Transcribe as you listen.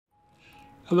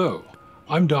Hello,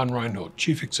 I'm Don Reinhold,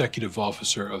 Chief Executive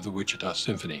Officer of the Wichita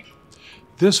Symphony.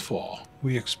 This fall,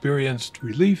 we experienced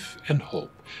relief and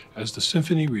hope as the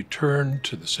symphony returned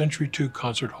to the Century 2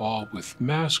 Concert Hall with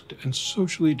masked and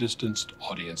socially distanced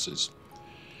audiences.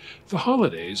 The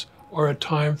holidays are a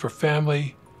time for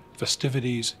family,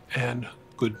 festivities, and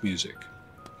good music.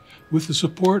 With the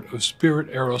support of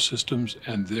Spirit AeroSystems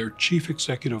and their Chief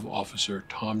Executive Officer,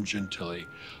 Tom Gentile,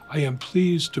 I am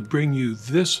pleased to bring you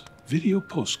this video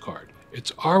postcard.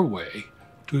 It's our way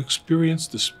to experience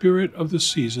the spirit of the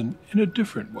season in a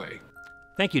different way.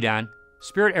 Thank you, Don.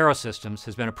 Spirit AeroSystems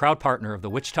has been a proud partner of the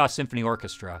Wichita Symphony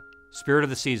Orchestra, Spirit of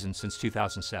the Season, since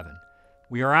 2007.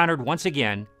 We are honored once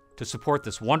again to support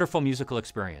this wonderful musical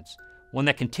experience, one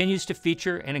that continues to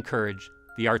feature and encourage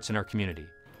the arts in our community.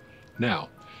 Now,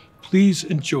 please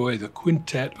enjoy the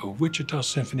quintet of Wichita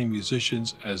Symphony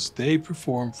musicians as they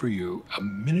perform for you a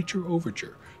miniature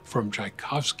overture from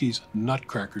Tchaikovsky's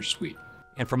Nutcracker Suite.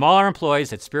 And from all our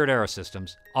employees at Spirit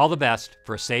AeroSystems, all the best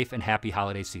for a safe and happy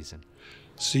holiday season.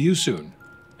 See you soon,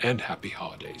 and happy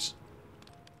holidays.